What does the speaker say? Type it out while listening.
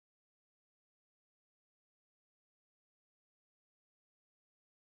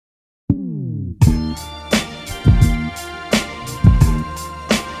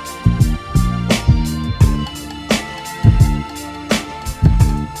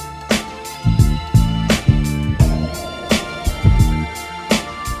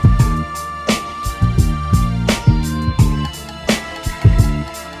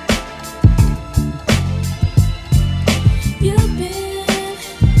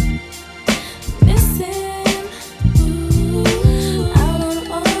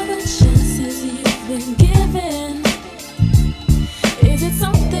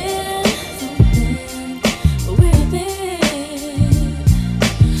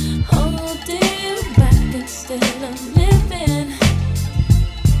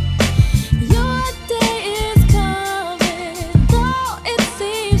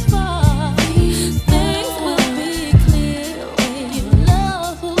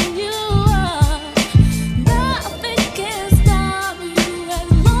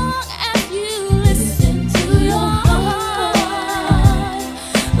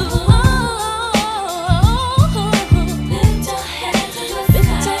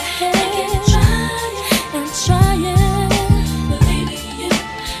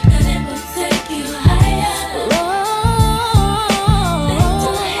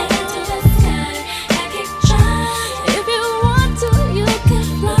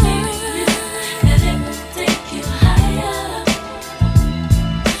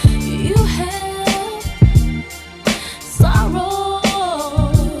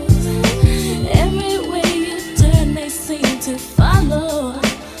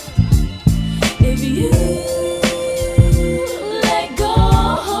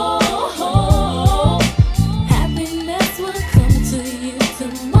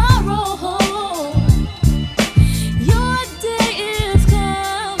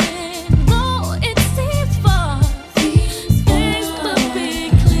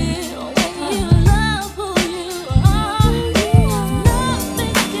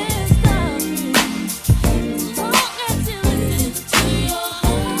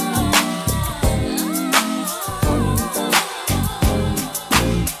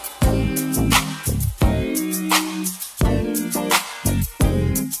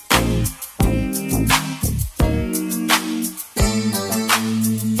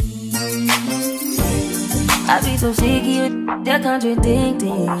I be so sick of you, that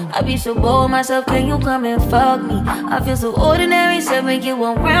contradicting. I be so bold myself, can you come and fuck me? I feel so ordinary, so when you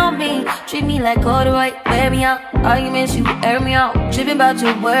around me. Treat me like corduroy, wear me out. Arguments, you air me out. Tripping about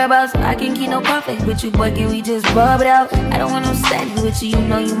your whereabouts. I can't keep no conflict with you, boy, can we just rub it out? I don't want no steady with you, you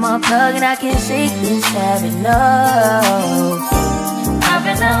know you my plug. And I can't shake this habit, no. Up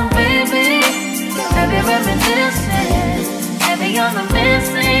and down, baby. Every reminiscing, every other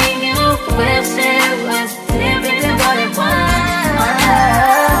missing. You wish it was everything but it was.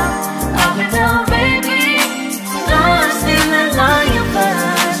 Up and down, baby. Lost in the lion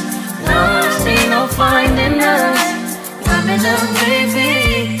flash. Lost in no finding us. Up and down,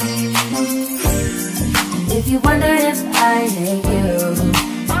 baby. If you wonder if I hate you,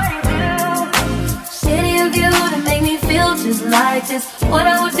 shitty of you to make me feel just like this. What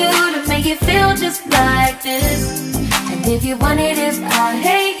I would do to make you feel just like this. And if you wanted this, I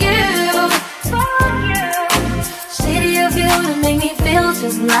hate you. Fuck you. Shitty of you to make me feel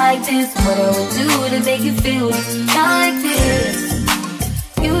just like this. What I would do to make you feel just like this.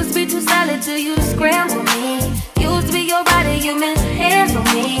 Used to be too solid till you scramble me. Used to be your body, you mishandle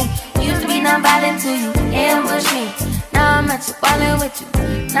me. Used to be non-violent till you ambush me. Now I'm at you, wildin' with you.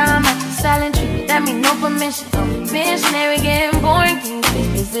 Now I'm at you, silent treatment, that mean no permission. Missionary getting boring, can't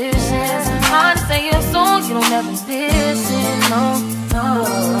take positions. Hard to say your song, you don't ever listen, no, no.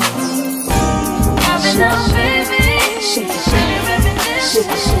 Up and down, baby. Shake it, shake it, shake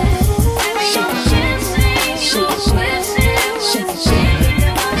it, shake it.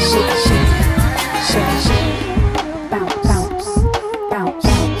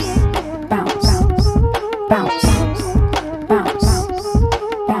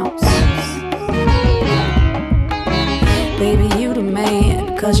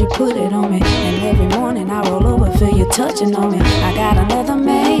 Cause you put it on me. And every morning I roll over, feel you touching on me. I got another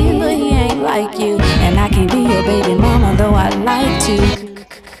man, but he ain't like you. And I can't be your baby mama, though I'd like to.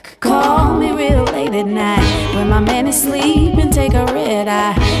 Call me real late at night when my man is sleeping, take a red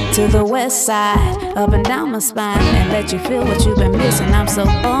eye to the west side, up and down my spine, and let you feel what you've been missing. I'm so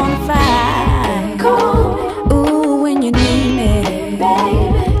bonafide. Call me, ooh, when you need me,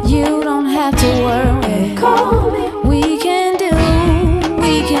 baby. You don't have to worry. Call me, we can do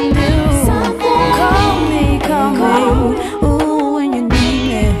something. Call me, ooh, when you need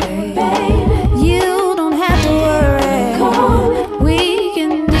me, baby. You don't have to worry. Call me, we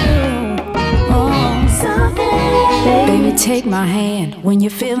can do something. Baby, take my hand when you're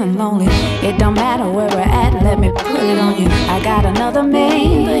feeling lonely. It don't matter where we're at, let me put it on you. I got another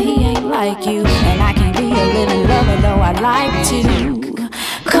man, but he ain't like you. And I can't be a living lover, though I'd like to.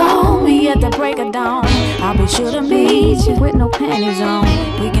 Call me at the break of dawn. I'll be sure to meet you with no panties on.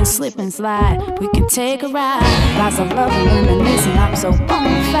 We can slip and slide, we can take a ride. Lots of love and reminiscing, I'm so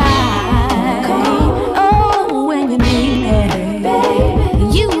bonafide. Oh, when you need me,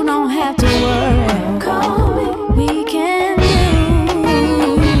 baby, you don't have to worry. Call me, we can do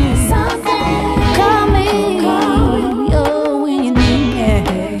something. Call me, oh, when you need me,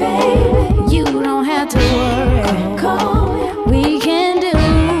 baby, you don't have to worry. Call me, we can do.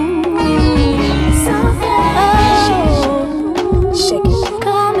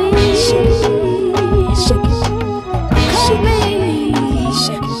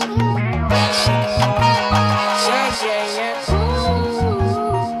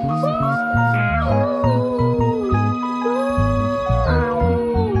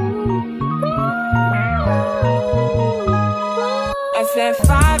 At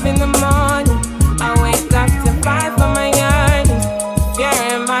 5 in the morning, I wake up to fight for my yearnings. Fear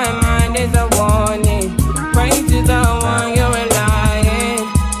in my mind is a warning. Pray to the one you're relying.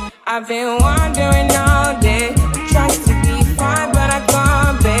 I've been wandering all day, tried to be fine, but I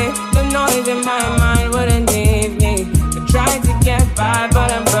can't be. The noise in my mind wouldn't leave me. I tried to get by,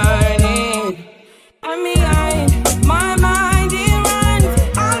 but I'm burning. I'm behind my mind, it runs.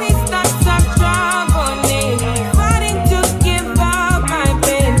 All these thoughts of trouble me. Fighting to give up my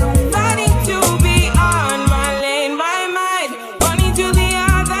pain, fighting to be on my lane. My mind running to the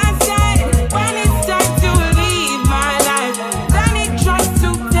other side. When it's time to leave my life, then it tries to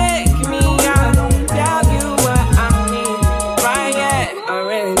take me out.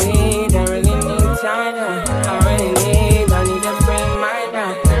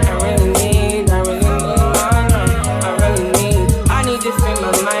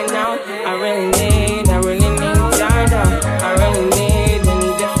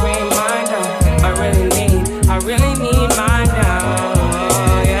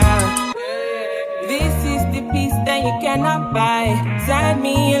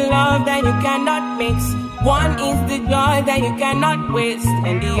 that you cannot waste,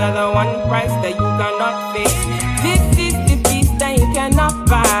 and the other one price that you cannot face. This is the peace that you cannot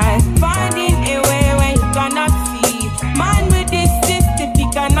buy. Finding a way where you cannot see. Man with this system he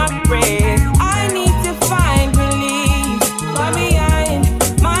cannot praise. I need to find relief. Far behind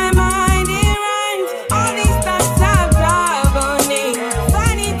my mind it runs. All these thoughts have agony.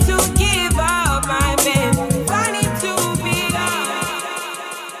 I need to give up my bed. I need to be up.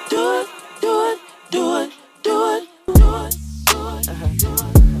 Do it, do it, do it, do it, do it, do it.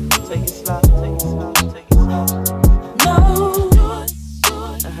 Take it slow, take it slow, take it slow. No. Do it, do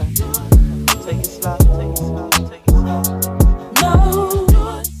it, do it. Take it slow, take it slow, take it slow. No. Do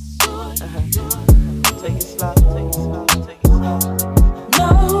it, do it, do it. Take it slow, take it slow, take it slow. No,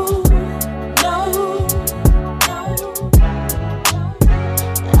 no, no.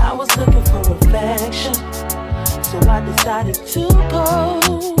 I was looking for reflection, so I decided to go.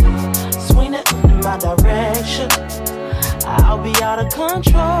 Swing it in my direction. I'll be out of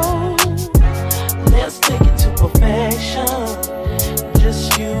control. Let's take it to perfection.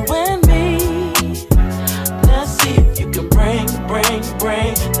 Just you and me. Let's see if you can bring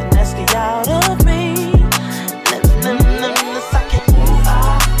the nasty out of me. Suck it, ooh,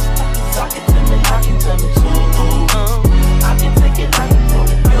 suck it to me, lock it to me too. I can take it like a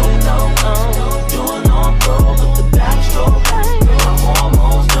pro, you know. Doing on pro with the backstroke. My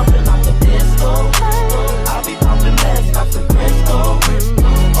hormones jumping off the disco. I'll be pumping meds like some Crisco.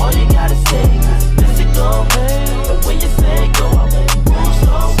 All you gotta say is physical. But when you say go, I'll let you move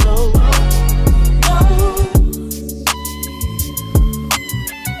slow.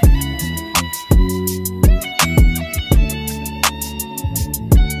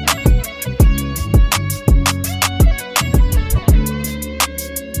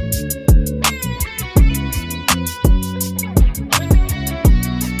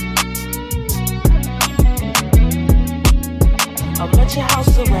 I'm at your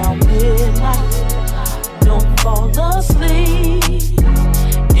house around midnight. Don't fall asleep.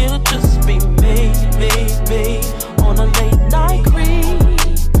 It'll just be me on a late night creep.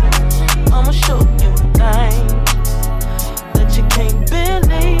 I'ma show you things that you can't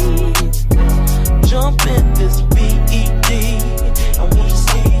believe. Jump in this BED and when you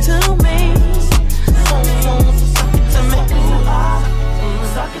see to me, so suck it to me.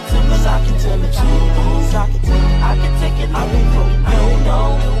 Suck it to me, lock it to me too. Suck it to me. I can take it like a pro, no.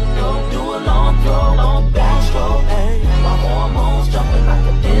 Do a long throw, long backstroke. My hormones jumping like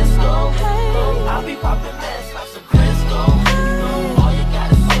a disco. I'll be popping meds like some Crisco. All you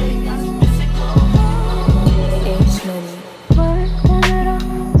gotta say is physical. Work a little,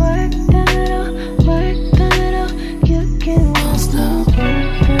 work a little, work a little. You can won't stop.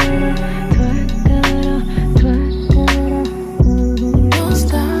 Twerk a little, twerk a little. Don't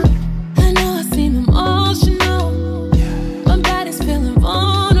stop. I know I seem emotional. My body's feeling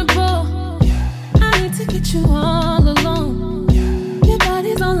vulnerable. I need to get you all alone. Your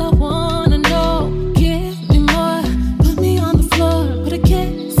body's all I wanna know. Give me more, put me on the floor, put a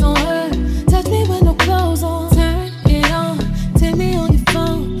kiss on her. Touch me with no clothes on. Turn it on, take me on your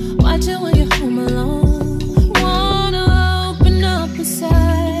phone. Watch it when you're home alone. Wanna open up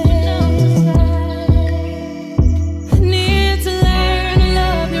inside. I need to learn to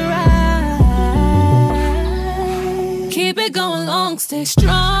love you right. Keep it going long, stay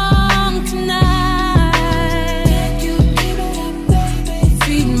strong tonight.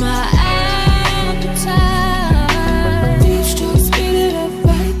 Feed my appetite. Deep stroke, speed it up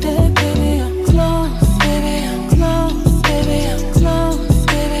right there, baby. I'm close, baby. I'm close, baby. I'm close,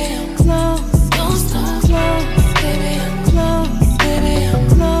 baby. I'm close. Don't stop, close, baby. I'm close, baby. I'm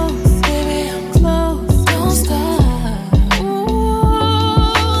close, baby. I'm close. Don't stop. Ooh,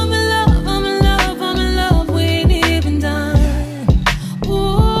 I'm in love, I'm in love, I'm in love. We ain't even done.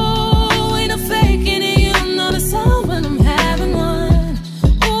 Ooh, ain't no faking it, you know the sound when I'm having one.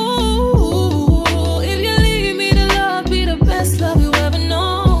 Ooh, if you leave me to love, be the best love you ever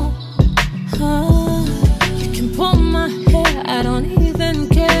know. You can pull my hair, I don't even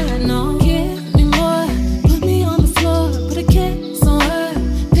care, no. Give me more, put me on the floor, put a kiss on her,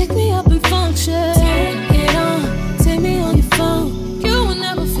 pick me up and function. Turn it on, take me on your phone, you will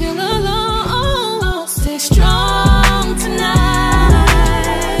never feel alone. Stay strong tonight.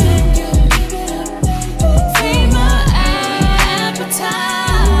 Feed my appetite.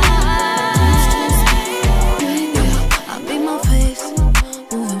 I beat my face,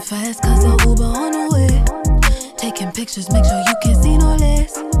 moving fast cause the Uber on the way. Taking pictures, make sure you can see no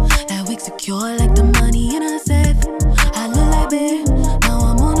less. That wig secure like the money in a safe. I look like babe, now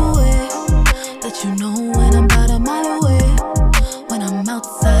I'm on the way. Let you know when I'm about a mile away. When I'm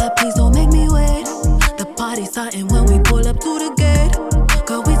outside, please don't make me wait. The party's starting when we pull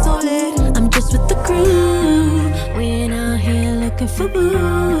for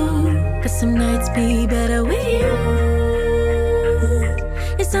boo. Cause some nights be better with you.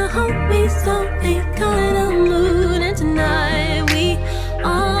 It's a homie, slowly kind of mood. And tonight we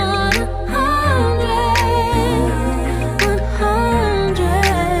on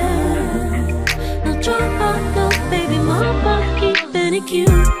 100. No drama, no baby mama, keeping it cute.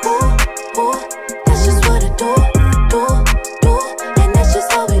 Ooh, ooh, that's just what I do. And that's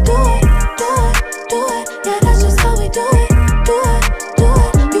just how we do it. Yeah, that's just how we do it.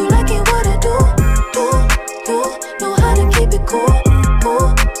 You like it what I do. Know how to keep it cool.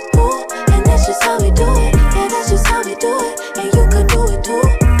 And that's just how we do it. Yeah, that's just how we do it. And you could do it too.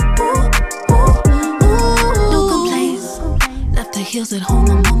 No complaints. Left the heels at home,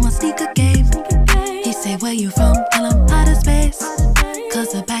 I'm on my sneaker game. He say, where you from? Tell him out of space.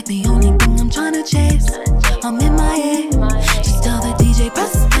 Cause the back the only thing I'm trying to chase. I'm in my head. Just tell the DJ,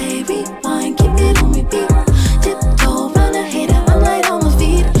 press play, rewind, keep it on repeat. Tiptoe around a hater, I'm light on my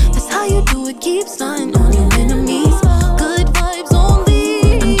feet. That's how you do it, keep stunting on your enemies. Good vibes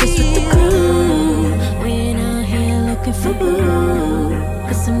only. I'm just with the crew. We ain't out here looking for boo.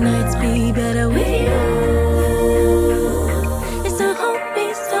 Cause some nights be better with you. It's a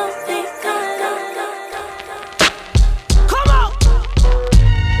homie, so they got. Come on!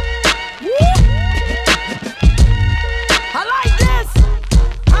 Woo! I like this!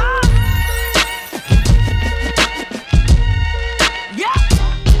 Huh? Yeah!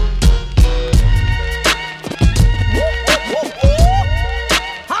 Woo, woo, woo, woo!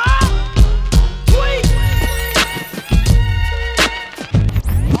 Huh? Sweet!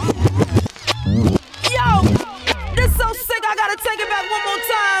 Yo! This so sick, I gotta take it back one more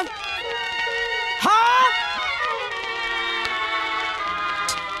time. Huh?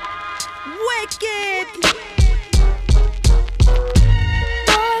 Wicked!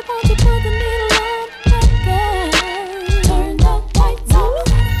 Boy, won't you put the needle on the record? Turn the lights off.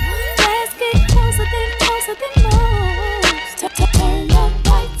 Let's get closer than most. Turn the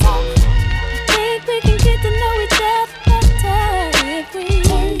lights off. Think we can get to know each other better if we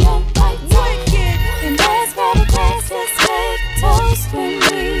turn the lights off. Wicked! And let's grab a glass, let's make a toast when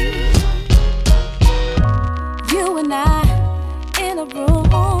we, you and I, in a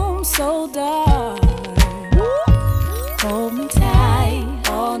room so dark. Hold me tight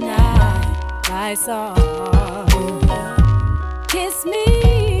all night, lights off. Kiss me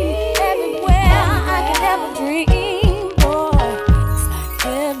everywhere I can ever dream, boy. It's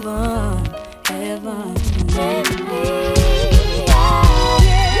like heaven to me.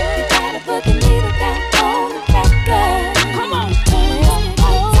 You gotta put the needle down on the record. Come on! Turn the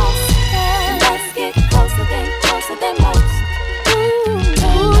lights off. Let's get closer than most. Ooh,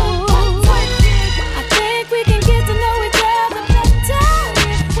 I think we can get to know each other better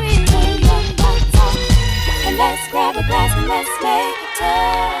if we turn the lights off. And let's grab a glass and let's make a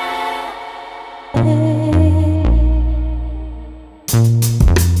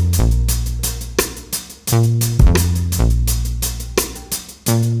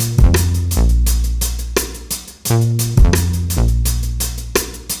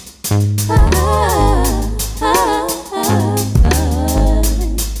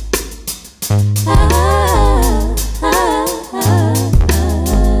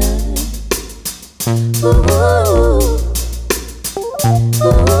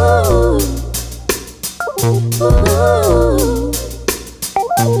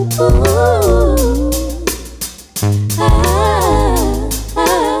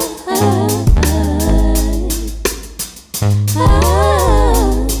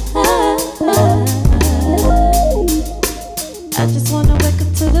I just wanna wake up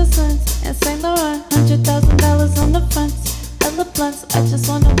to the suns and Saint Laurent, $100,000 on the fronts, hella blunts. I just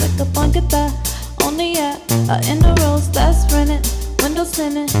wanna wake up on goodbye, on the yacht, in the rolls that's rented, windows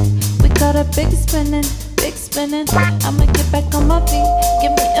tinted. We caught a big spinning. I'ma get back on my feet,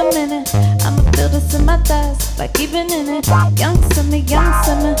 give me a minute. I'ma feel this in my thighs, like even in it. Young summer,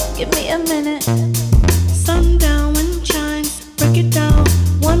 give me a minute. Sundown when shines, break it down,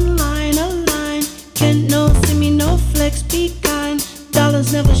 one line, a line. Can't no see me, no flex, be kind.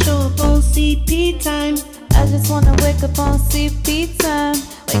 Dollars never show up on CP time. I just wanna wake up on CP time.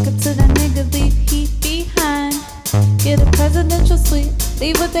 Wake up to that nigga, leave heat behind. Get a presidential suite,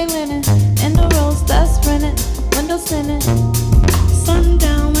 leave what they linen. In the rolls that's rented, windows tinted.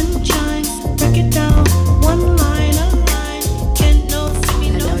 Sundown when shines, break it down, one line, a line. Can't no see me,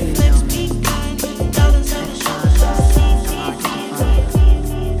 no flex, be kind. Dollars never show up on CP time.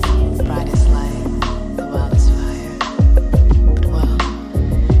 The brightest light, the wildest fire. Well,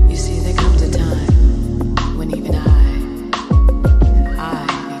 you see, there comes a time when even I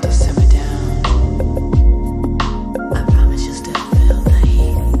need to simmer down. I promise you'll still feel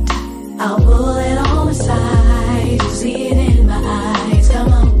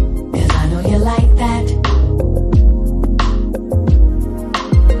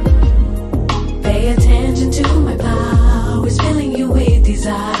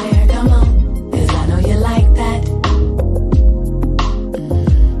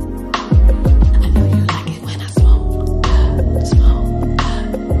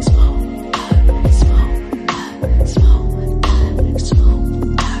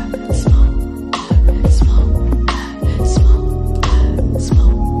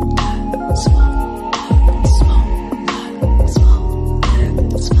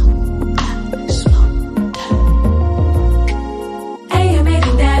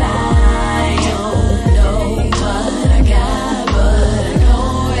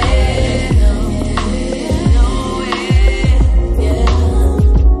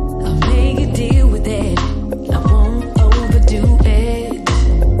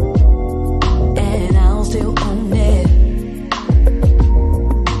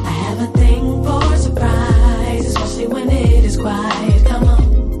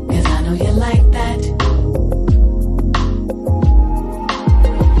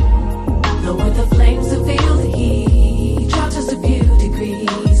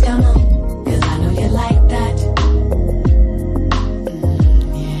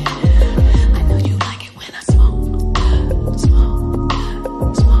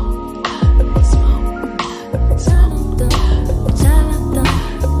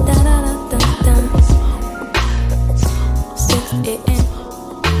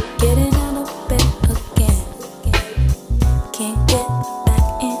getting out of bed again. Can't get back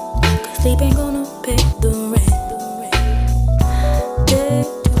in, 'cause sleep ain't gonna pay the rent. Day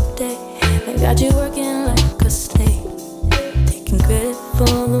to day, they got you working like a slave, taking credit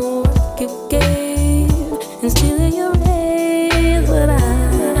for the work you gave and stealing your raise. But I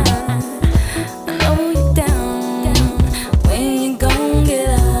know you're down when you gon' get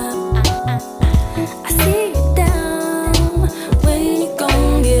up. I see you down when you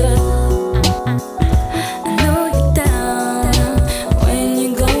gon' get up. I know you're down when you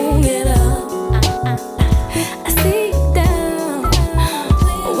gon' get up. I see you down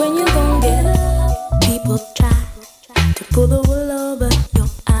when you gon' get up. People try to pull the wool over your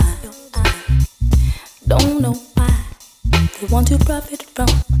eyes. Don't know why. They want to profit from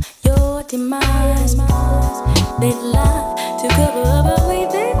your demise. They lie to cover up a way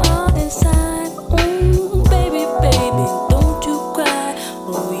they are inside. Baby, baby, don't you cry.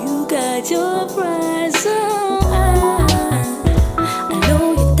 Oh, you got your prize. So I know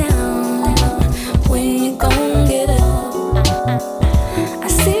you're down when you gon' get up. I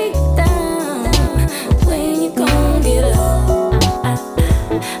see you down when you gon' get up.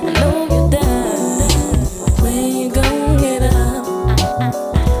 I know you're down when you gon' get up.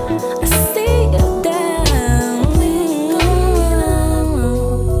 I see you down when you gon' get up.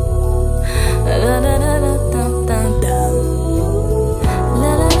 La la la la la da da da.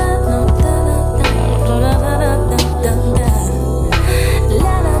 La la la la da da da. La la la la da da da.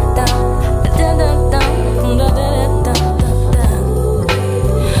 La la da da da da. La da da da da.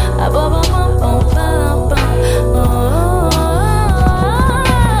 Ba ba ba ba ba ba.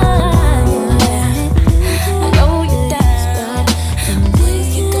 I know you're down when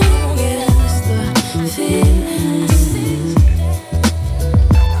you gon' get up.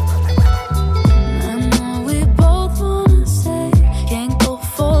 I know we both wanna say can't go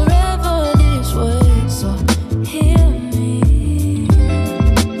forever this way, so hear me.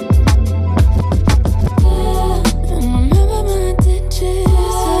 And remember my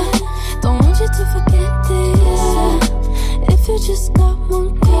digits. Don't want you to forget this. If you just got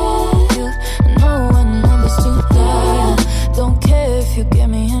one call, you know what numbers to dial. Don't care if you get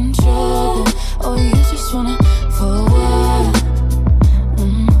me in trouble, or you just wanna for a while.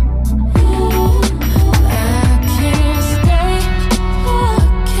 I can't stay. I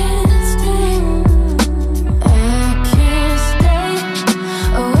can't stay. I can't stay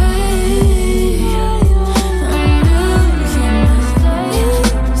away. I'm losing my faith.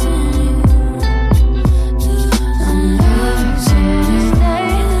 I'm losing my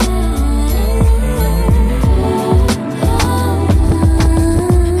faith.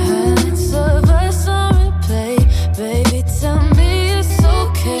 It's a verse on replay.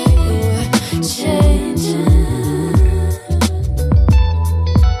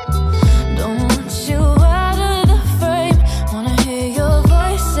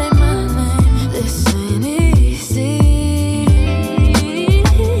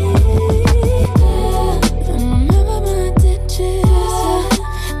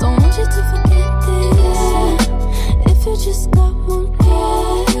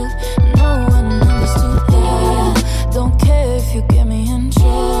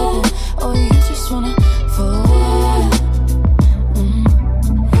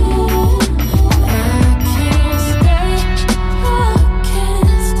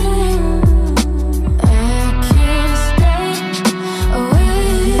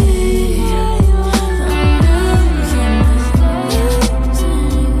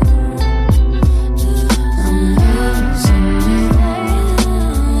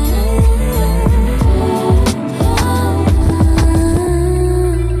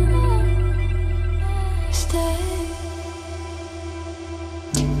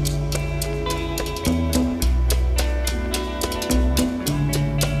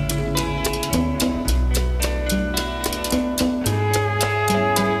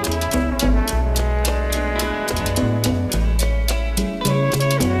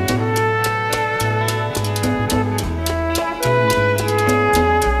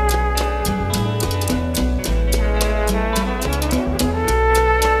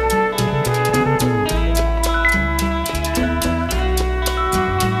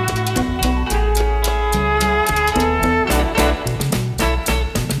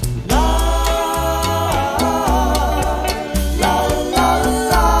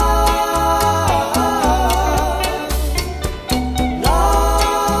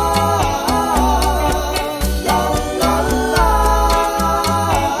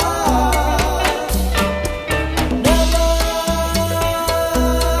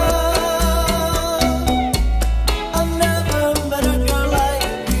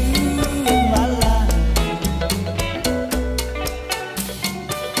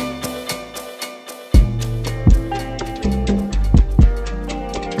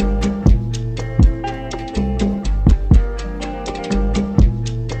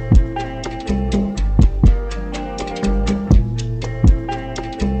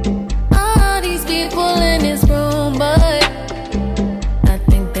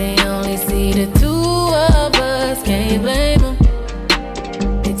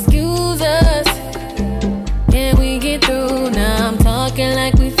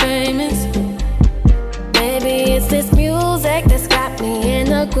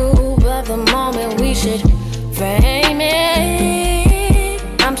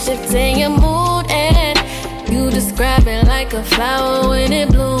 shift in your mood, and you describe it like a flower when it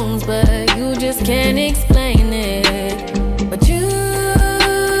blooms, but you just can't explain it. But you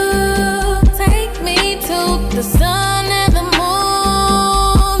take me to the sun and the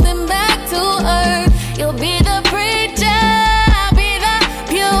moon, then back to earth. You'll be the preacher, I'll be the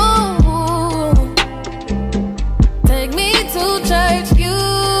pew. Take me to church. You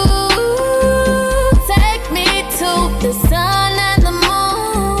take me to the sun and the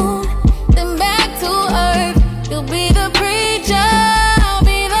moon, then back to earth. You'll be the preacher, I'll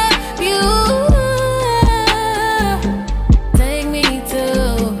be the pew. Take me to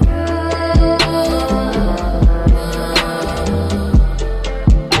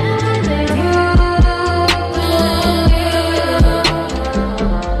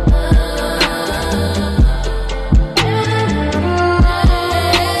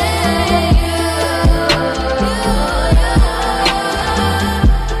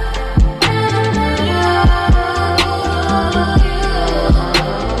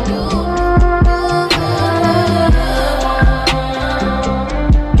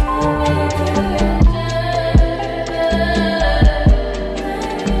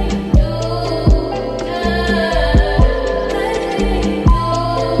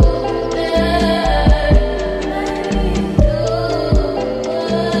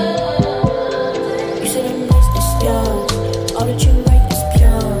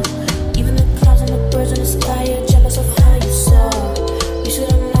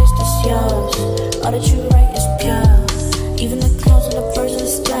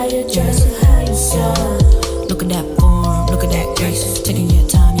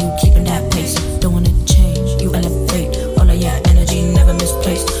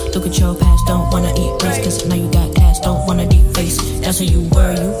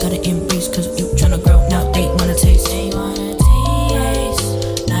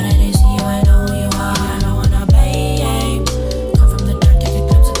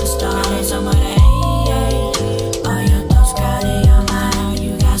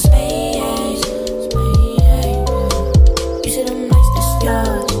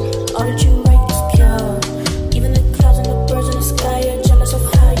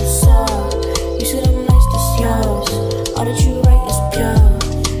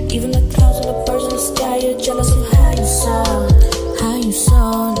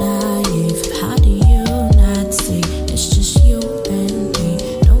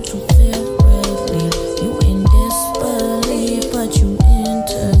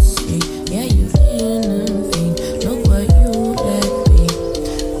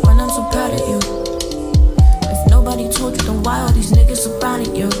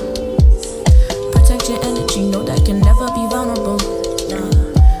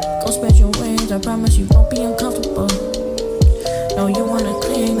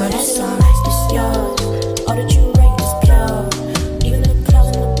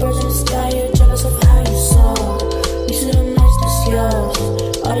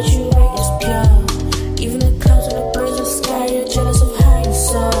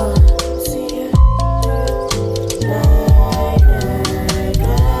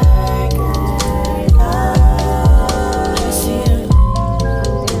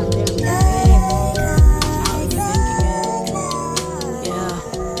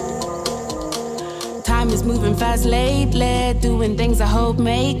doing things I hope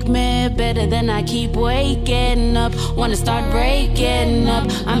make me better than I keep waking up. Wanna start breaking up,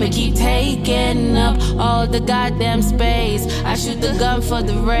 I'ma keep taking up all the goddamn space. I shoot the gun for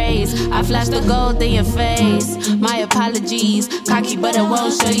the race, I flash the gold in your face. My apologies, cocky but I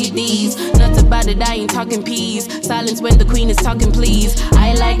won't show you these. Nuts about it, I ain't talking peas. Silence when the queen is talking please.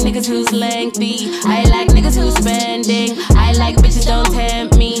 I like niggas who's lengthy, I like niggas who's spending. I like bitches don't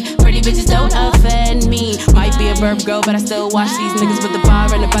tempt me, pretty bitches don't offend me. Might be a burp girl but I still watch these niggas with the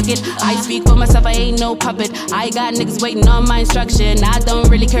bar in the bucket. I speak for myself, I ain't no puppet. I got niggas waiting on my instruction. I don't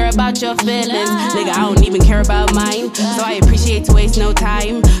really care about your feelings, nigga, I don't even care about mine. So I appreciate to waste no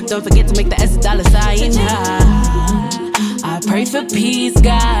time. Don't forget to make the S a dollar sign. I pray for peace,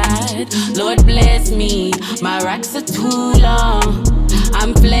 God, Lord bless me. My racks are too long,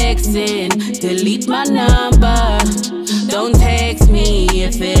 I'm flexing, delete my number. Don't text me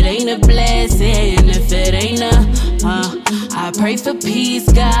if it ain't a blessing, if it ain't a I pray for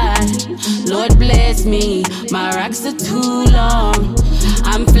peace, God, Lord bless me. My racks are too long,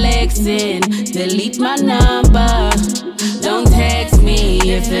 I'm flexing, delete my number. Don't text me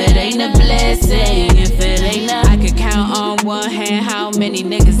if it ain't a blessing, if it ain't a I could count on one hand how many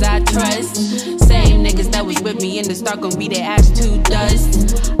niggas I trust. Same niggas that was with me in the start gon' be their ass to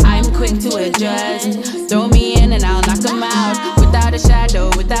dust. I'm quick to adjust, throw me in and I'll knock them out. Without a shadow,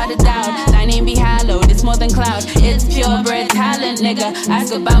 without a doubt. Thy name be hallowed, it's more than cloud. It's purebred talent, nigga.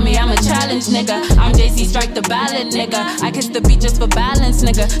 Ask about me, I'm a challenge, nigga. I'm JC, strike the ballad, nigga. I kiss the beat just for balance,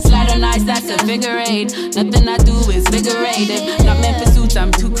 nigga. Slide on ice, that's a figure eight. Nothing I do is figurative. Not meant for suits,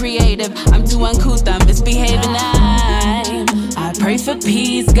 I'm too creative. I'm too uncouth, I'm misbehaving. I pray for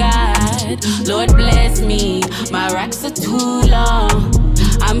peace, God. Lord bless me. My racks are too long.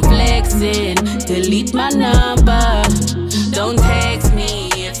 I'm flexing. Delete my number. Don't text me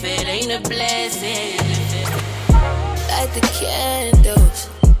if it ain't a blessing. Light the candles,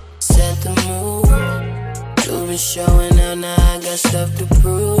 set the mood. You've been showing out, now I got stuff to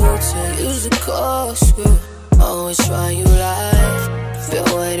prove. So use the corkscrew, always try you live. Been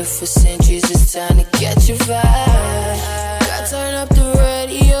waiting for centuries, it's time to catch your vibe. Gotta turn up the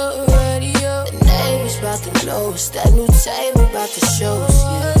radio. The neighbors about to know it's that new table about to show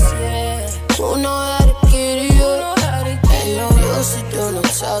us, yeah. Who know how to get it up? Ain't no use to do no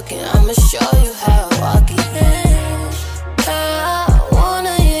talking, I'ma show you how I walk it. I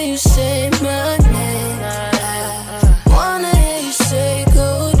wanna hear you say my name. I wanna hear you say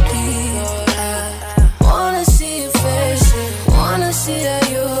go deep. I wanna see your face, wanna see how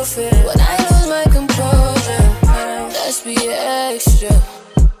you feel. When I lose my composure, let's be extra.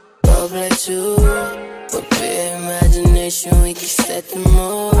 Up like two, with big imagination we can set the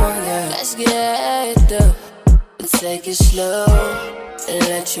mood, yeah. Let's get ahead up, but take it slow. And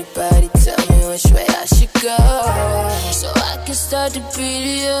let your body tell me which way I should go, so I can start to beat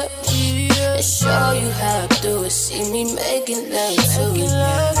it up and show you how to do it. See me making love to you,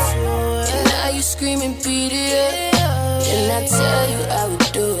 and now you screaming beat it up. And I tell you I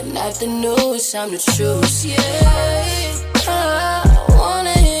would do it, not the news, I'm the truth, yeah. I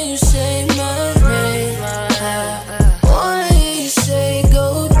wanna hear you say my name. I wanna hear you say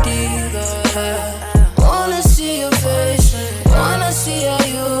go deep. I wanna see your face, wanna see how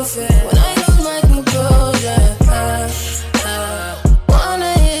you feel. When I lose my composure, I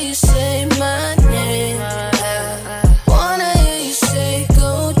wanna hear you say my name. I wanna hear you say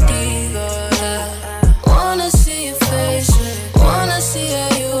go deep. I wanna see your face, wanna see how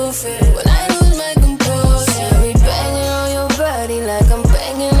you feel. When I lose my composure, me banging on your body like I'm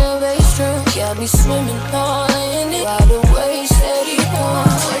banging a bass drum. Got me swimming all in it, while the waves steady going.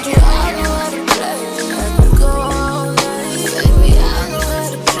 Told you I know how to play, I can go all night. Baby, I know how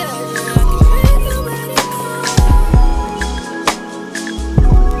to play, I can make your body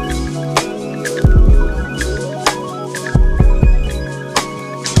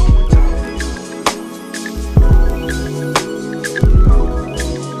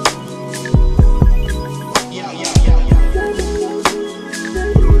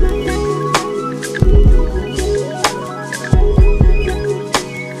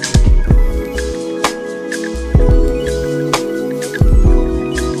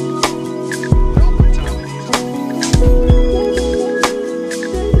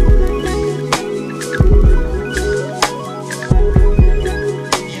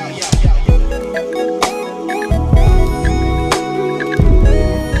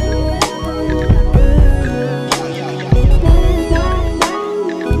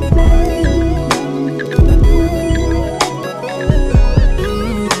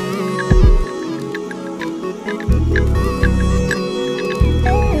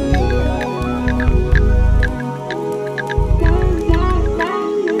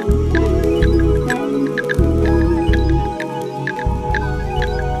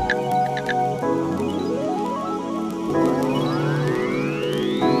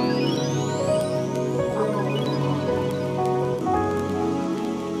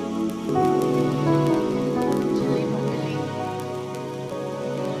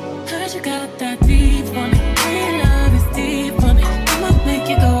Heard you got that deep for me. Your love is deep for me. I'ma make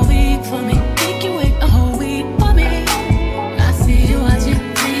you go weak for me. Make you wait a whole week for me. I see you watching,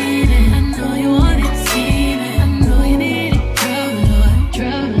 bleeding. I know you want it, scheming. I know you need it, trouble.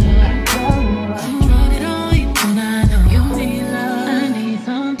 I'm running on you, and I know you need love. I need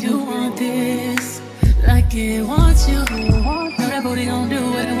something. You want this, like it wants you. Know that booty gon' do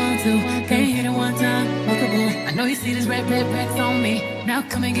what it want to. Can't hit it one time, multiple. I know you see this red racks on me. Now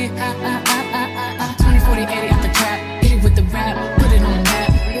come and get high. 20, 40, 80 out the trap. Hit it with the rap, put it on the map.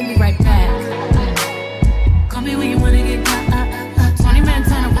 We'll be right back. Call me when you wanna get high. 20 man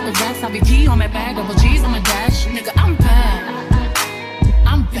turn up with the racks. I'll be P on my bag, double G's on my dash. Nigga, I'm bad.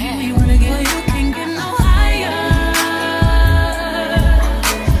 You wanna get, well, you can't get no higher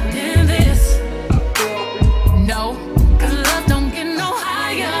than this. No, 'cause love don't get no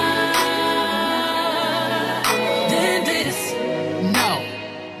higher than this.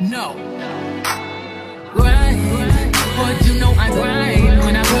 No.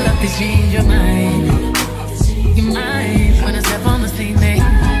 change your mind. Your mind. When I step on the scene, they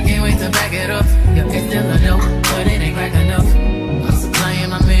can't wait to back it up. Your it's still a dope, but it ain't crack enough. I'm supplying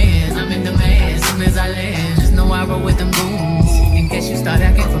my man, I'm in demand. As soon as I land, just know I roll with them booms. In case you start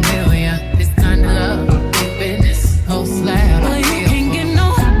acting familiar, this kind of love, big business, whole slab. Well, you can't get no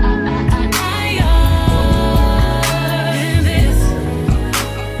higher than this.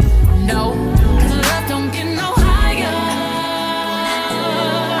 No, 'cause love don't get no higher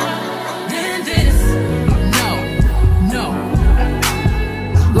than this. No.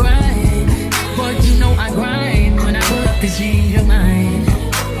 Grind, boy, you know I grind when I pull up to change your mind.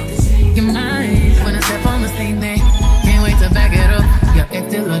 Your mind, when I step on the scene, they can't wait to back it up. Yeah, it's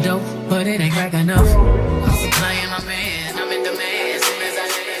still a dope, but it ain't crack enough. I'm supplying my man, I'm in demand. As soon as I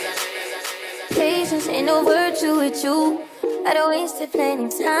land. Patience ain't no virtue with you. I don't waste plenty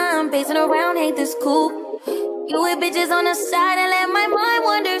time pacing around, hate this cool. You with bitches on the side and let my mind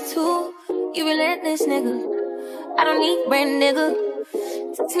wander too. You relentless nigga, I don't need brand nigga.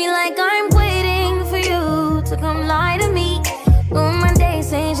 Text me like I'm waiting for you to come lie to me. On my days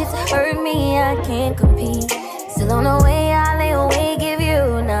saying shit to hurt me, I can't compete. Still on the way, I lay awake if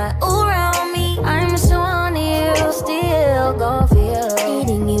you're not around me. I'm so on you, still gon' feel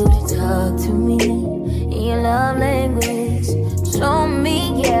needing you to talk to me in your love language. Show me,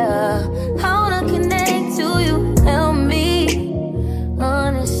 yeah, how to connect to you. Help me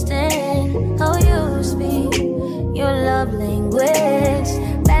understand how you speak your love language.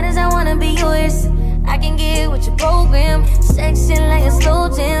 Bad as I wanna be yours, I can get with your program. Section like a slow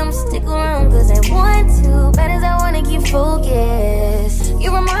jam. Stick around 'cause I want to. Bad as I wanna keep focused. You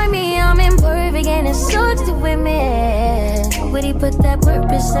remind me I'm imperfect and it's so to with me. Nobody put that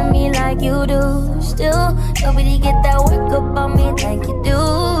purpose in me like you do. Still, nobody get that work about me like you do.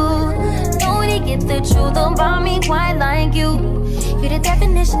 Nobody get the truth about me quite like you. You're the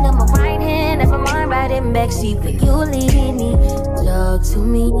definition of my right hand. Never mind riding backseat, but you lead me. Talk to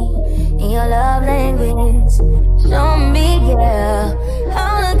me in your love language. Show me, yeah,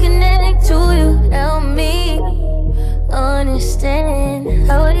 how to connect to you. Help me understand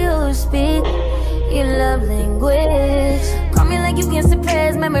how you speak your love language. Call me like you can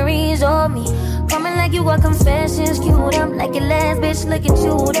suppress memories of me. Call me like you got confessions queued up, like your last bitch looking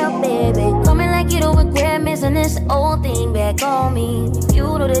chewed up, baby. Call me like you don't regret missing this old thing back on me. You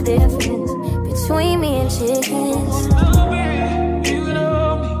know the difference between me and chickens.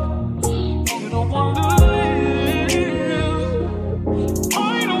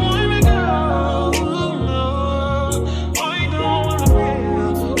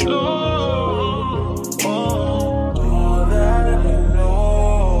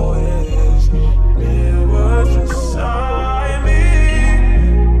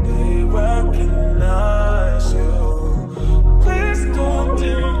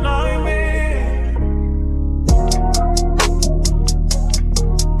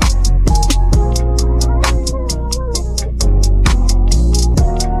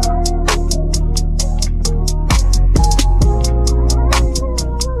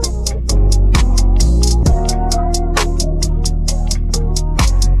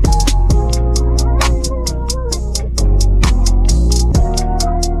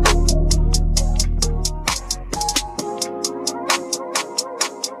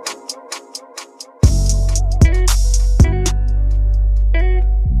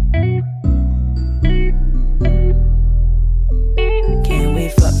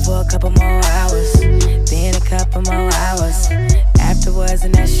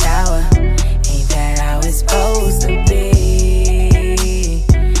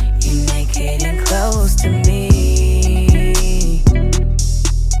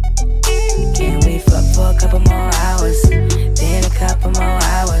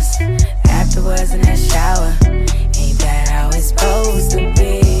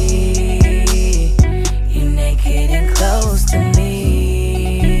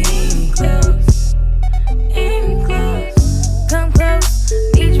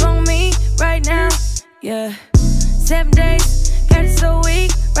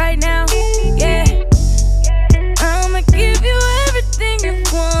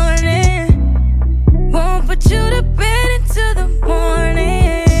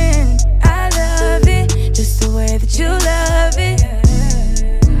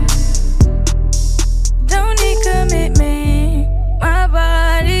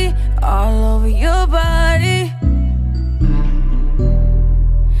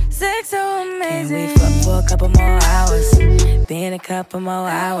 in a couple more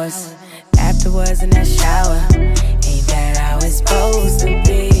hours. Afterwards in that shower, ain't that how it's supposed to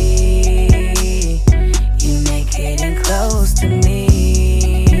be? You naked and close to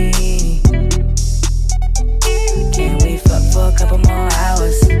me.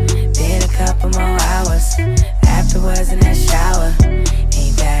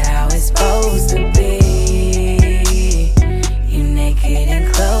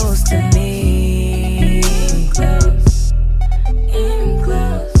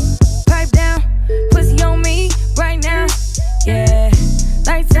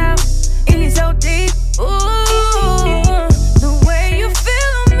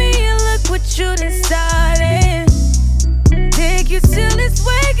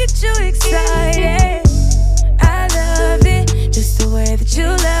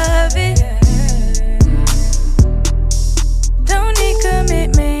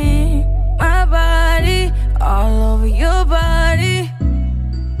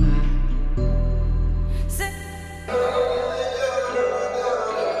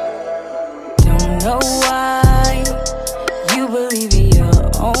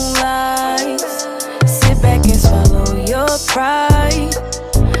 pride,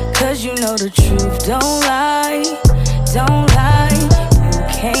 'cause you know the truth don't lie, don't lie. You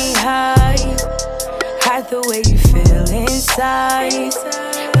can't hide the way you feel inside.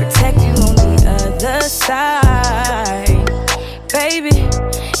 Protect you on the other side. Baby,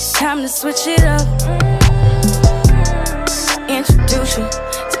 it's time to switch it up. Introduce you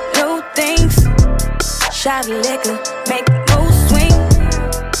to new things. Shot of liquor, make the mood swing.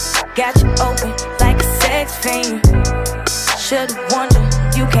 Got you open like a sex fiend. Should've warned you,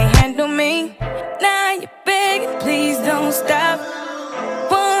 you can't handle me. Now you're begging, please don't stop.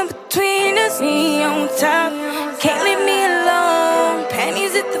 One between us, me on top. Can't leave me alone,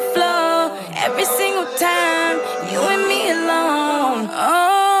 panties at the floor. Every single time, you and me alone.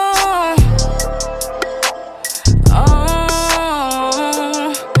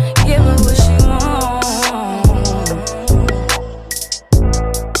 Give her what she wants.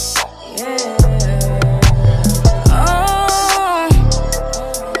 Yeah.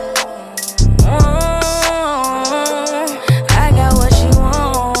 I got what she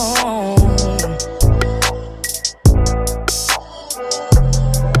wants.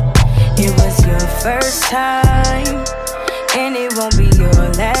 It was your first time, and it won't be your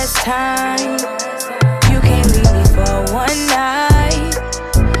last time. You can't leave me for one night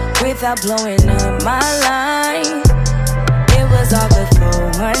without blowing up my line. It was all good for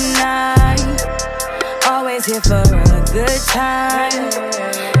one night, always here for a good time.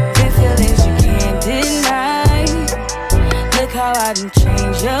 The feelings you can't deny. Look how I done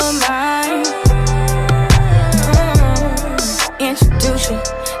changed your mind. Introduce you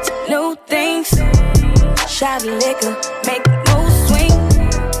to new things. Shot of liquor, make the mood swing.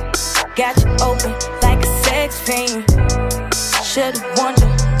 Got you open like a sex fiend. Should've warned you,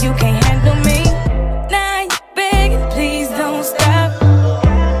 you can't handle me. Now you're begging, please don't stop.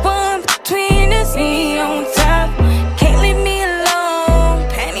 One between us, me on top. Can't leave me alone,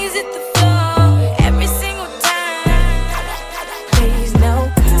 panties at the floor. Every single time. Please no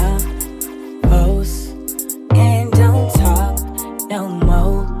combos, and don't talk no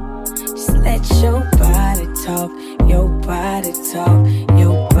more. Just let your body talk, your body talk,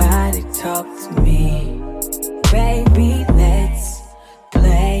 your body talk to me. Baby, let's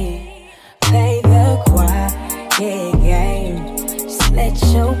play the quiet game. Just let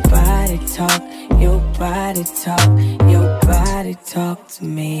your body talk, your body talk, your body talk to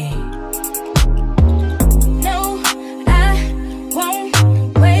me. No, I won't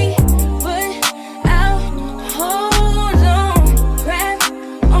wait, but I'll hold on, grab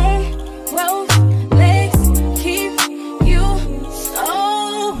on both legs, keep you so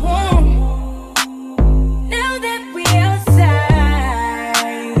warm. Now that we outside,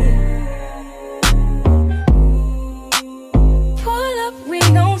 pull up, we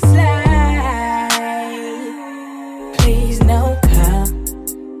gon' slide. Please no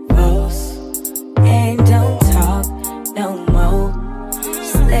combos, and don't talk no more.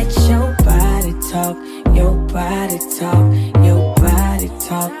 Just let your body talk, your body talk, your body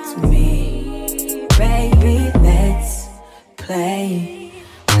talk to me. Baby, let's play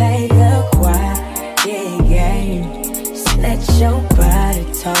the quiet game. Just let your body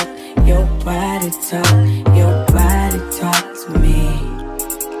talk, your body talk, your body talk to me.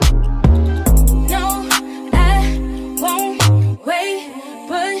 No, I won't wait,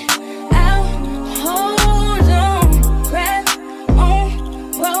 but I'll hold on, grab on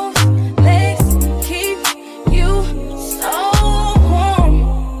both legs, keep you so warm.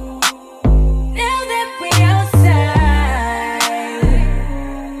 Now that we outside,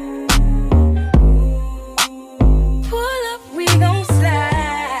 pull up, we gon'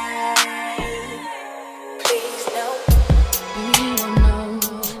 slide. Please no. You don't know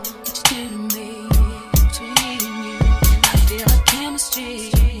what you do to me, between you. I feel like chemistry.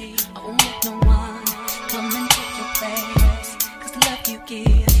 I won't let no one come and take your place, 'cause the love you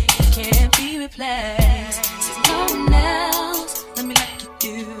give can't be replaced. So no one else, let me like you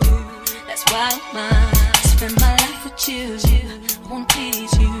do. That's why I'm mine. Spend my life with you. I wanna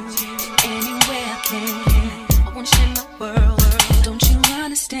please you any way I can. I wanna share my world. Don't you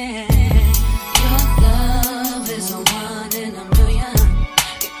understand? Your love is a one in a million.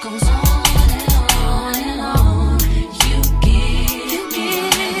 It goes on and on and on. You give it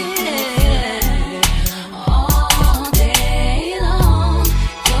all day long.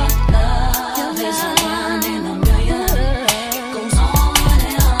 Your love is a one in a million. It goes on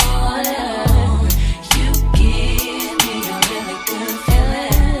and on and on. You give me a really good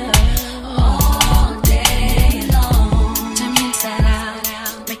feeling all day long. Turn me inside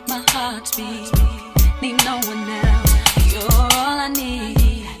out, make my heart beat. Need no one else, you're all I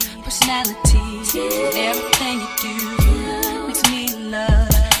need. Personality, everything you do.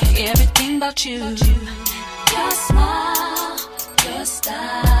 about you. Your smile, your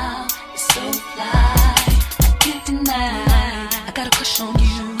style is so fly. I can't deny, I got a crush on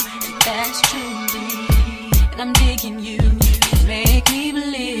you, and that's true. And I'm digging you, make me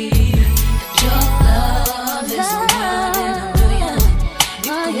believe that your love is one in a million. It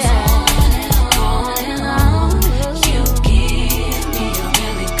goes on and on and on. You give me a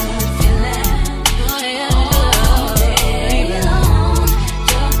really good feeling all day long.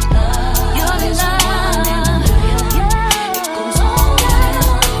 Your love is one in a million. It goes on and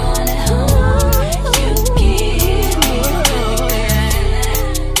on and on. You give me a really good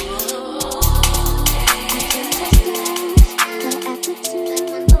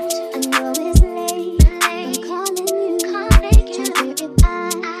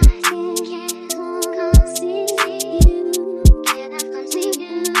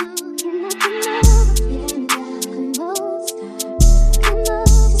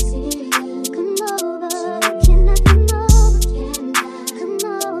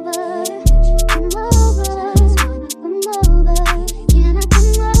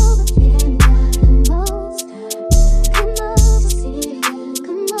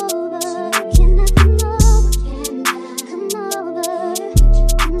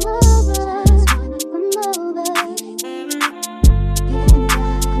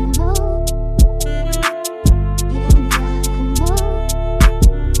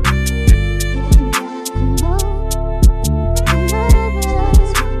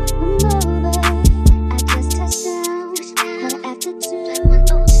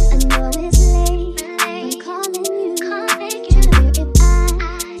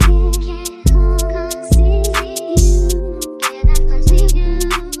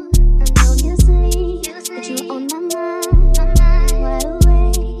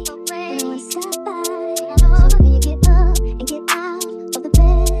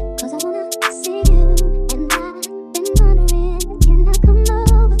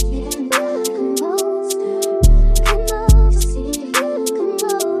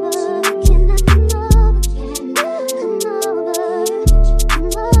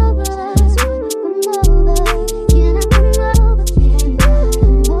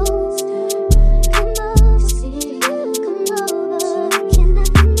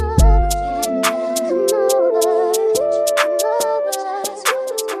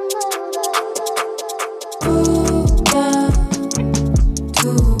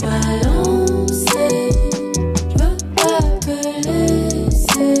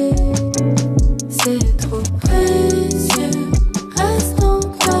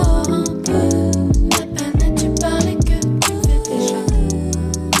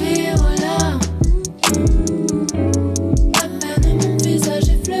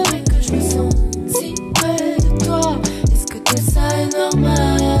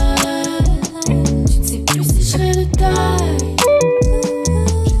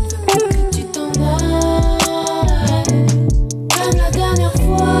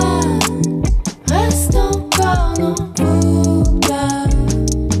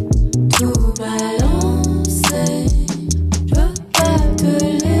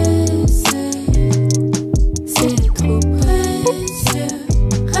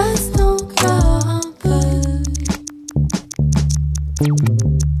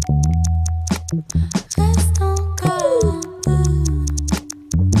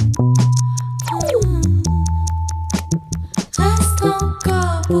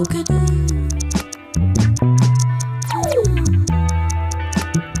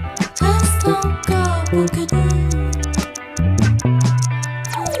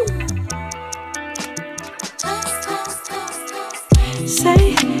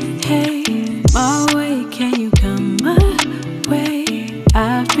Say, hey, my way, can you come my way?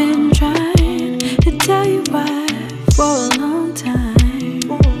 I've been trying to tell you why for a long time.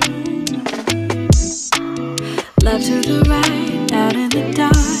 Love to the right, out in the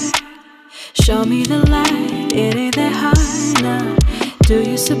dark. Show me the light, it ain't that hard now. Do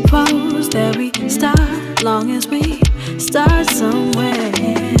you suppose that we start long as we start somewhere?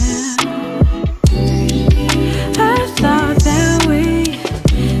 I thought that we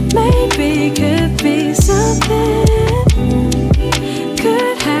maybe could be something,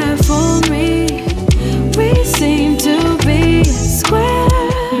 could have fooled me. We seem to be square.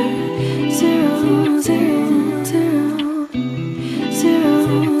 0, 0, 0,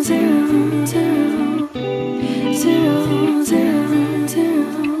 0, 0, 0, 0, 0,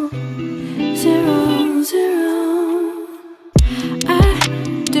 0, 0, 0. I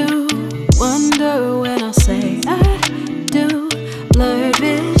do wonder when I say I do. Blurred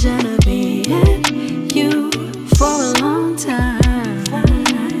vision of me and you for a long time.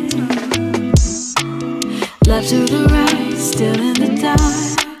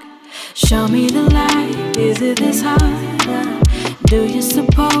 to this heart? Do you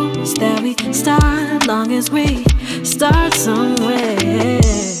suppose that we start long as we start somewhere?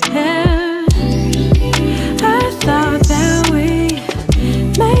 I thought that we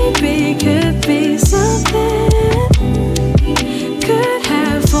maybe could be something, could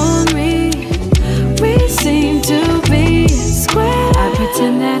have for me. We seem to be square. I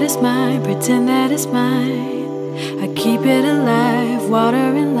pretend that it's mine, pretend that it's mine. I keep it alive, water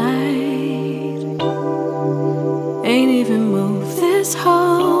and light. Ain't even moved this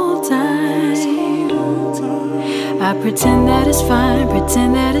whole time. I pretend that it's fine,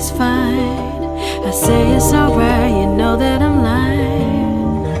 pretend that it's fine. I say it's alright, you know that I'm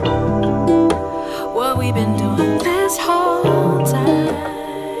lying. What we been doing this whole time.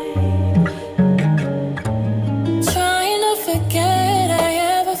 Trying to forget I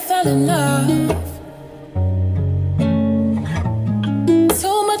ever fell in love.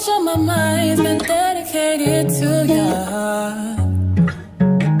 Too much on my mind's been dedicated to you.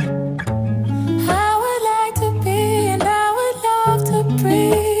 I would like to be and I would love to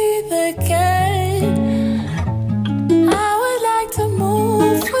breathe again. I would like to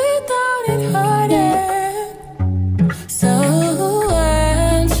move without it hurting. So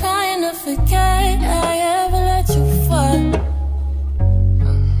I'm trying to forget I ever let you fall.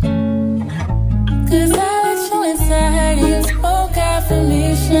 'Cause I let you inside, you spoke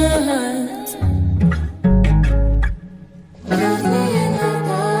affirmations.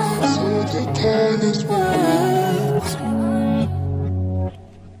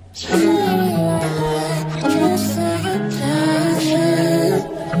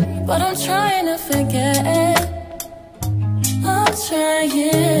 But I'm trying to forget. I'm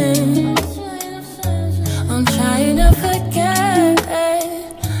trying. I'm trying to forget.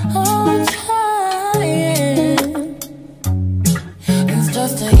 I'm trying. It's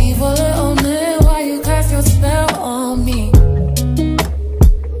just an evil little man. Why you cast your spell on me?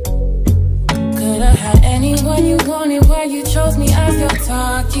 Could have had anyone you wanted, why you chose me as your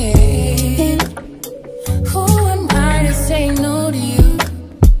target? Who am I to say no to you?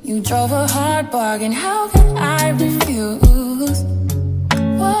 You drove a hard bargain, how could I refuse?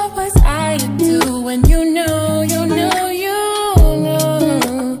 What was I to do when you knew, you knew, you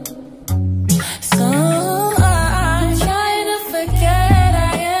knew? So I'm trying to forget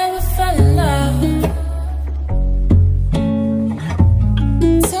I ever fell in love.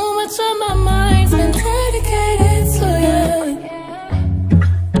 Too much of my mind's been dedicated to you.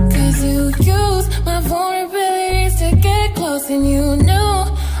 'Cause you used my vulnerabilities to get close, and you knew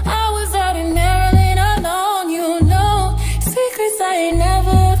I was out in Maryland alone. You know secrets I ain't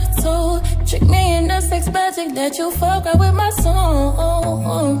never ever told. Trick me into sex magic that you fuck right with my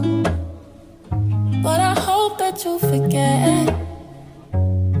soul. But I hope that you forget.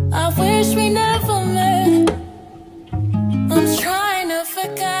 I wish we never met. I'm trying to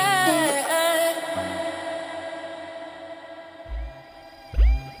forget.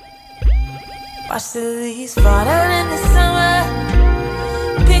 Watch the leaves fall down in the summer.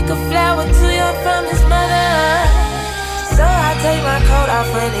 Pick a flower too young from his mother. So I take my coat off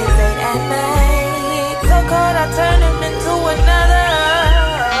when it's late at night. So cold I turn him into another.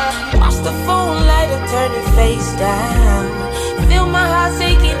 Watch the phone light and turn it face down. Feel my heart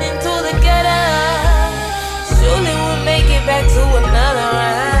sinking into the gutter. Surely we'll make it back to another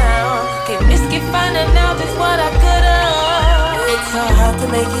round. Can't miss it finding out just what I could've. It's so hard to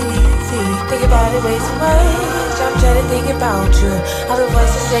make it easy. Think about it way too much. I'm trying to think about you. All the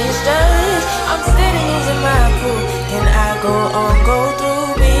voices say it's just. I'm steady losing my cool. Can I go on, go through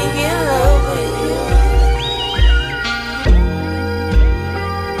being in love with you?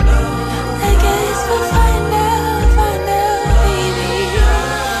 I guess we'll find out, baby,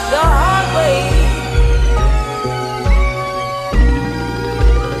 the hard way.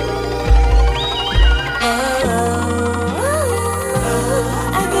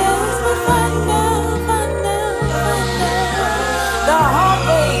 I guess we'll find out, The hard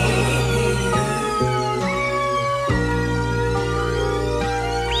way.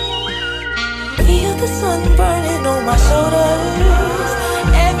 Feel the sun burning on my shoulders.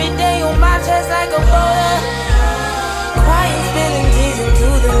 Every day on my chest like a boulder. Crying, spilling tears into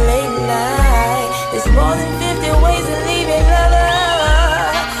the late night. There's more than 50 ways to leave it, lover.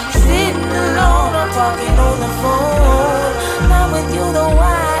 Sitting alone, I'm talking on the phone. Not with you, though,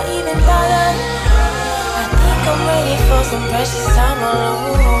 why I even bother? I think I'm ready for some precious time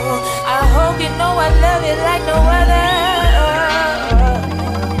alone. I hope you know I love it like no other.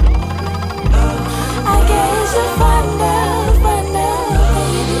 I guess you'll find out, baby,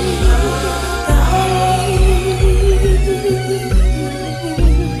 the whole way.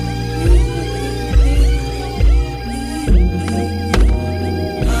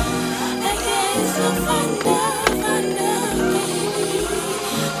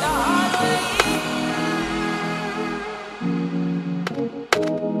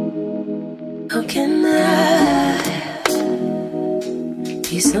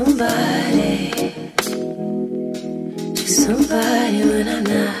 be somebody to somebody when I'm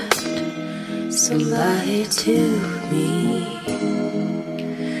not somebody to me.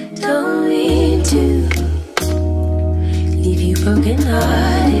 Don't mean to leave you broken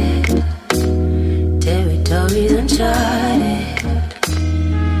hearted, territories uncharted,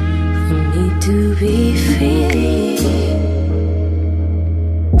 for me to be free.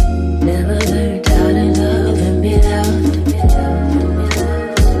 Never learned how to love and be loved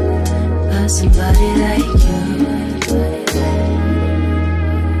by somebody like you.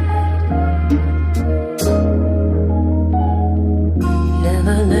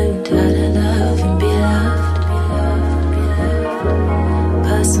 Never learned how to love and be loved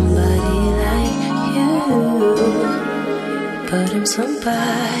by somebody like you. But I'm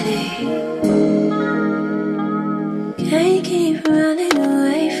somebody. Can't keep running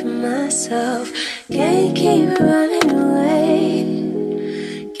away from myself. Can't keep running away.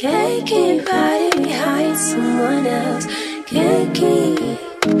 Can't keep hiding behind someone else. Can't keep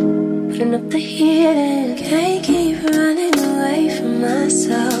putting up the healing. Can't keep running away from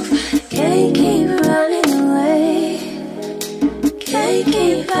myself. Can't keep running away. Can't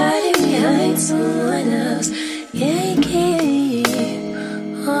keep hiding behind someone else. Can't keep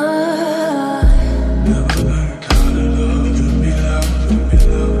on. Never learned how to love and be loved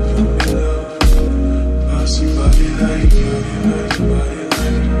by somebody like you.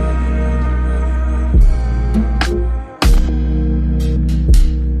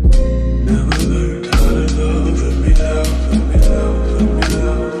 Never learned how to love and be loved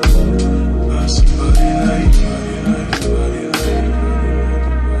by somebody like you.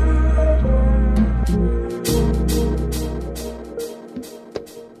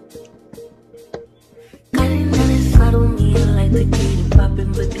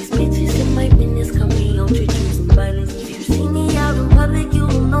 But these bitches in my business come me on to choosing violence. If you see me out in public, you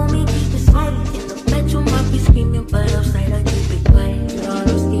don't know me, keep it silent. In the bedroom, I be screaming, but outside, I keep it quiet.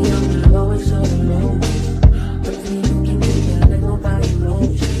 Honestly, I'm always so alone. But you can do that like nobody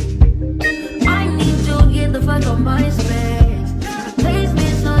knows. I need to get the fuck on my space. Place me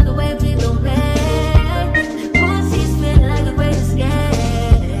on the way, please don't play. Pussy spin like a great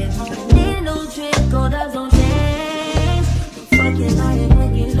escape. Need no trick, or that's on change. Fucking I ain't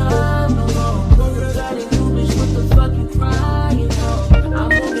making love no more. Look at that new bitch, what the fuck you crying for? I'm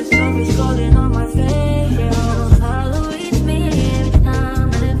moving surface, calling on my face. Follow reach me every time,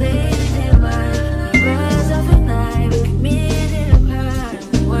 and the baby's in mine. Rise up at night, we committed a crime.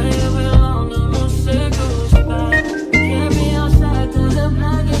 Wherever long, no circle spot. Can't be outside, cause I'm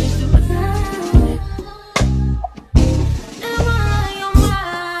not getting too tired. Am I on your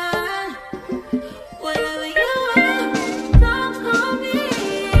mind? Whatever you want.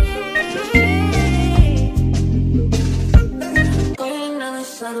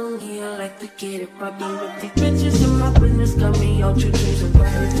 Suddenly I like to get it poppin' with these bitches in my business, got me all to choose and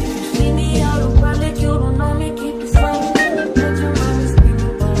violence. If you see me out of public, you don't know me, keep it silent. Let your mama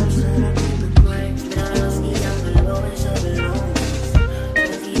screaming, but I'm sad, I keep it quiet. Honestly, I'm the lowest of the lowest.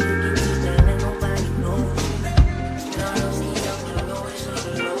 Cause you can do that and nobody knows. Honestly, I'm the lowest of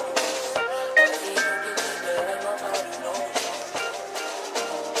the lowest. Cause you can do that and nobody knows.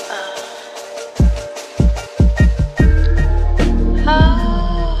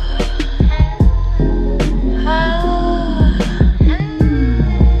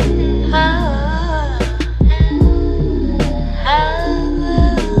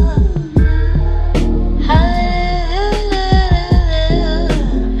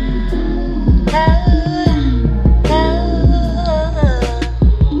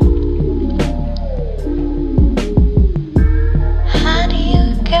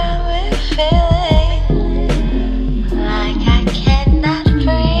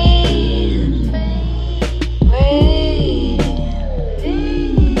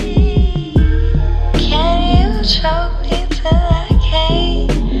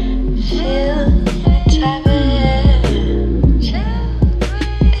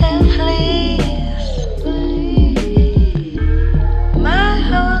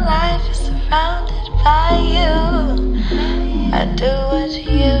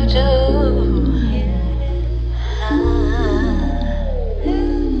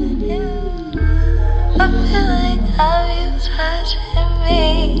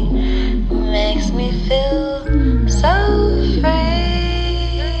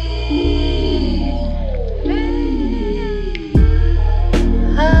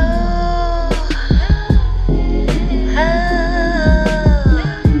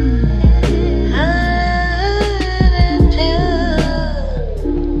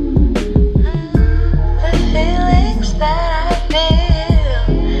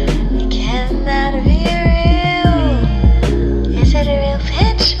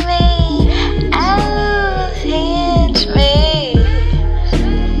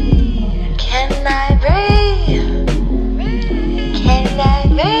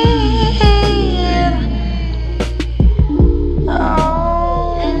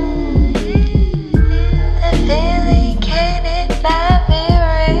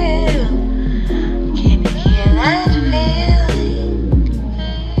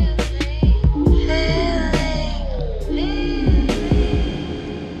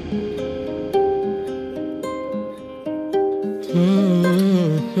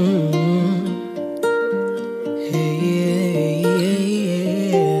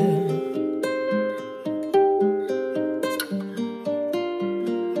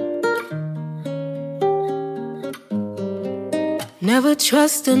 Never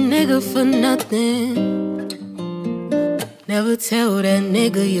trust a nigga for nothing. Never tell that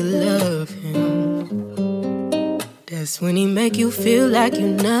nigga you love him. That's when he make you feel like you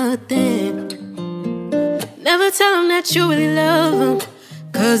nothing. Never tell him that you really love him,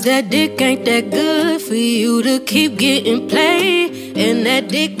 'cause that dick ain't that good for you to keep getting played. And that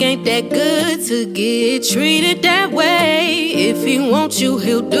dick ain't that good to get treated that way. If he wants you,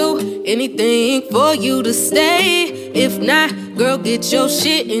 he'll do anything for you to stay. If not, girl, get your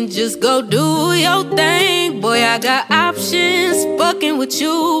shit and just go do your thing. Boy, I got options. Fucking with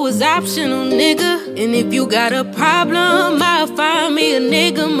you is optional, nigga. And if you got a problem, I'll find me a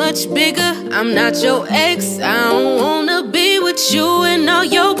nigga much bigger. I'm not your ex, I don't wanna be with you and all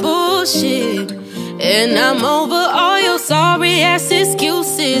your bullshit. And I'm over all your sorry ass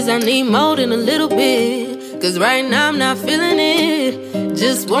excuses. I need more than a little bit, 'cause right now I'm not feeling it.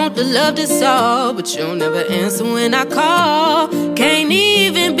 Just want the love that's all, but you'll never answer when I call. Can't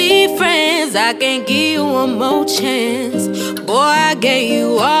even be friends, I can't give you one more chance. Boy, I gave you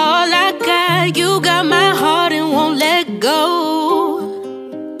all I got. You got my heart and won't let go.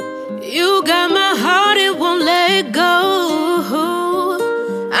 You got my heart and won't let go.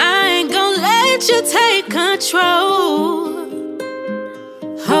 I ain't gon' let you take control.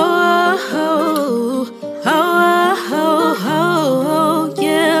 Oh, oh, oh, oh, oh,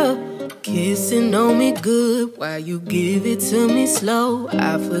 yeah. Kissing on me good while you give it to me slow.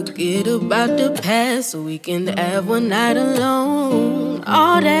 I forget about the past so we can have one night alone.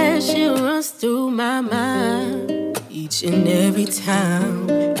 All that shit runs through my mind each and every time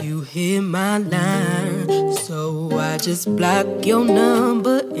you hit my line. So I just block your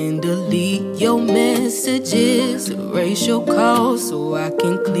number and delete your messages. Erase your calls so I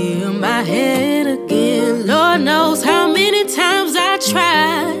can clear my head again. Lord knows how many times I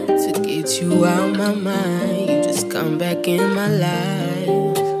tried to get you out my mind. You just come back in my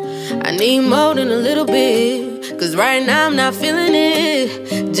life. I need more than a little bit, 'cause right now I'm not feeling it.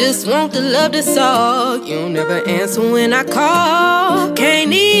 Just want the love that's all. You'll never answer when I call.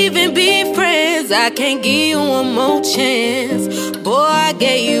 Can't even be friends, I can't give you one more chance. Boy, I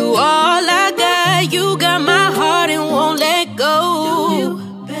gave you all I got. You got my heart and won't let go.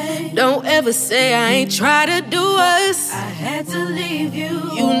 Don't ever say I ain't try to do us. I had to leave you.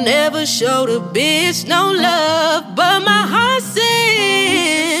 You never showed a bitch no love, but my heart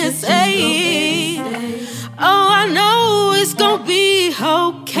says, hey. Oh, I know it's gon' be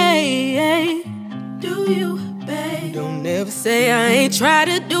okay. Do you, babe? Don't ever say I ain't try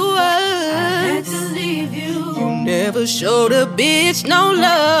to do us. I had to leave you. You never showed a bitch no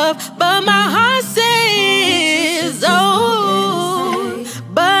love, but my heart says, oh.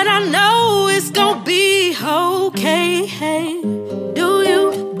 But I know it's gon' be okay. Do you,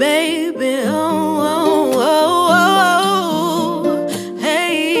 baby? Oh, oh, oh, oh.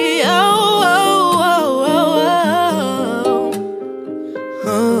 Hey, oh, oh, oh, oh, oh.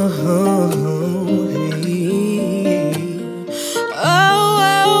 Oh, oh, hey. Oh,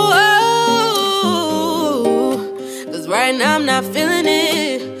 oh, oh. 'Cause right now I'm not feeling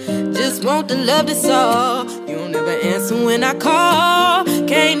it. Just want the love that's all. You'll never answer when I call.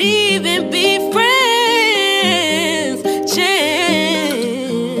 Can't even be friends.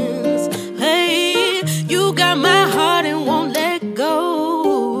 Chance. Hey, you got my heart and won't let go.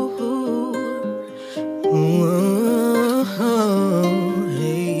 Oh,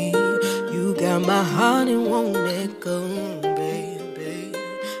 hey, you got my heart and won't let go.